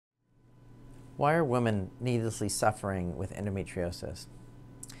Why are women needlessly suffering with endometriosis?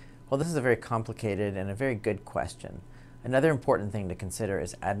 Well, this is a very complicated and a very good question. Another important thing to consider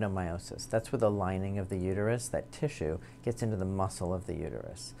is adenomyosis. That's where the lining of the uterus, that tissue, gets into the muscle of the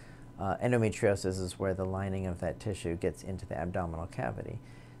uterus. Endometriosis is where the lining of that tissue gets into the abdominal cavity.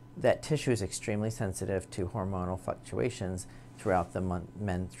 That tissue is extremely sensitive to hormonal fluctuations throughout the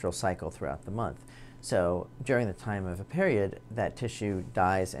menstrual cycle throughout the month. So during the time of a period, that tissue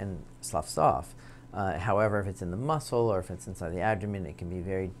dies and sloughs off. However, if it's in the muscle or if it's inside the abdomen, it can be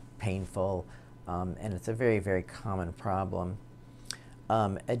very painful, and it's a very, very common problem.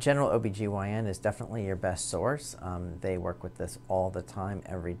 A general OBGYN is definitely your best source. They work with this all the time,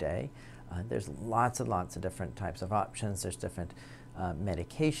 every day. There's lots and lots of different types of options. There's different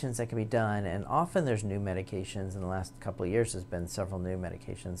medications that can be done, and often there's new medications. In the last couple of years, there's been several new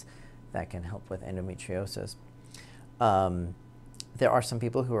medications that can help with endometriosis. There are some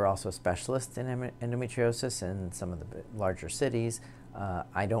people who are also specialists in endometriosis in some of the larger cities.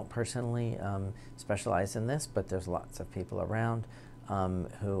 I don't personally specialize in this, but there's lots of people around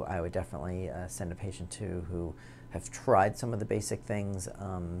who I would definitely send a patient to who have tried some of the basic things,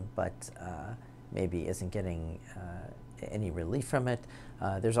 but maybe isn't getting any relief from it.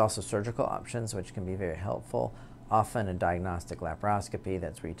 There's also surgical options, which can be very helpful. Often a diagnostic laparoscopy,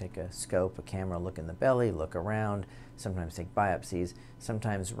 that's where you take a scope, a camera, look in the belly, look around, sometimes take biopsies.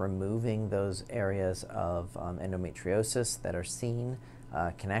 Sometimes removing those areas of endometriosis that are seen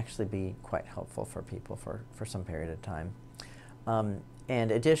can actually be quite helpful for people for some period of time.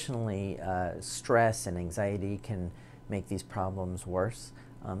 And additionally, stress and anxiety can make these problems worse.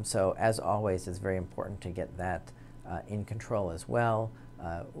 So as always, it's very important to get that in control as well.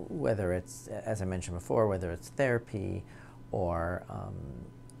 Whether it's, as I mentioned before, whether it's therapy or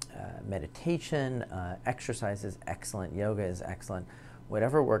meditation, exercise is excellent, yoga is excellent.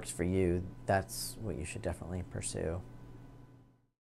 Whatever works for you, that's what you should definitely pursue.